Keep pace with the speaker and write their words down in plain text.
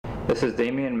This is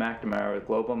Damian McNamara with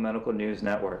Global Medical News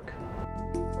Network.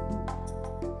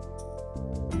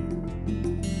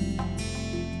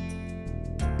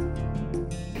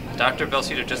 Dr.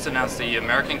 Belsito just announced the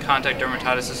American Contact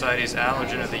Dermatitis Society's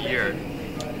Allergen of the Year.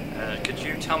 Could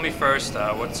you tell me first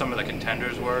what some of the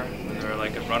contenders were? Were there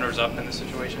like runners-up in this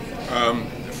situation?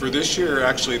 For this year,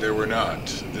 actually, there were not.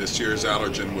 This year's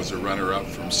Allergen was a runner-up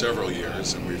from several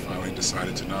years, and we finally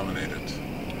decided to nominate it.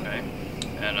 Okay.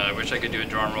 And I wish I could do a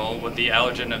drum roll. What the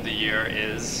Allergen of the Year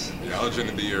is? The Allergen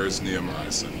of the Year is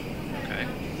Neomycin. Okay.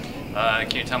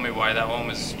 Can you tell me why that one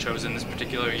was chosen this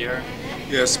particular year?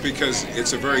 Yes, because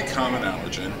it's a very common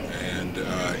allergen, and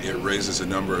it raises a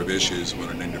number of issues when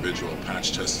an individual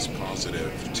patch tests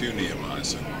positive to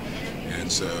neomycin.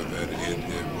 And so that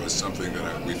it was something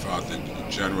that we thought that the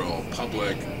general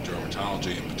public,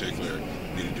 dermatology in particular,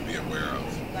 needed to be aware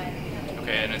of.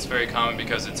 Okay, and it's very common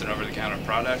because it's an over-the-counter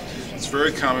product? It's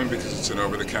very common because it's an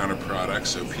over-the-counter product,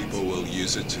 so people will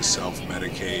use it to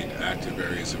self-medicate active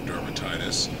areas of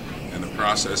dermatitis. In the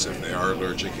process, if they are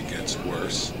allergic, it gets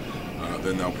worse.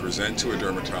 Then they'll present to a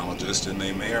dermatologist, and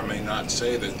they may or may not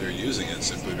say that they're using it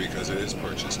simply because it is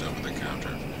purchased over the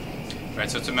counter. Right,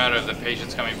 so it's a matter of the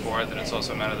patients coming forth, and it's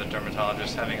also a matter of the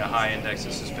dermatologist having a high index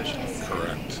of suspicion.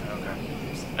 Correct. Okay.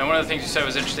 Now, one of the things you said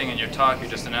was interesting in your talk. You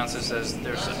just announced this as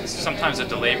there's sometimes a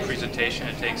delayed presentation.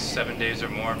 It takes 7 days or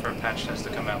more for a patch test to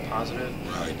come out positive.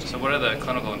 Right. So what are the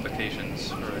clinical implications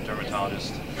for a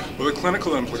dermatologist? Well, the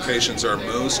clinical implications are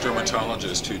most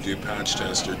dermatologists who do patch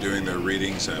tests are doing their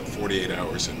readings at 48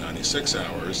 hours and 96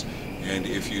 hours. And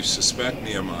if you suspect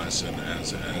neomycin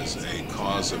as a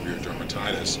cause of your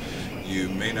dermatitis, you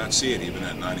may not see it even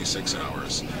at 96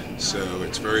 hours. So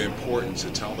it's very important to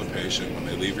tell the patient when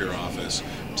they leave your office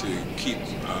to keep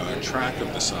track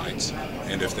of the sites,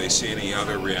 and if they see any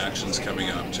other reactions coming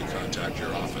up, to contact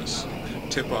your office.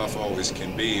 Tip-off always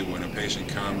can be when a patient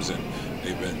comes and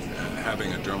they've been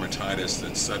having a dermatitis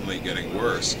that's suddenly getting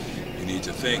worse. You need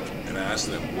to think and ask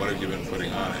them, what have you been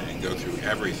putting on it, and go through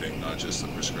everything, not just the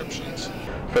prescriptions.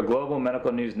 For Global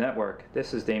Medical News Network,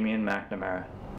 this is Damian McNamara.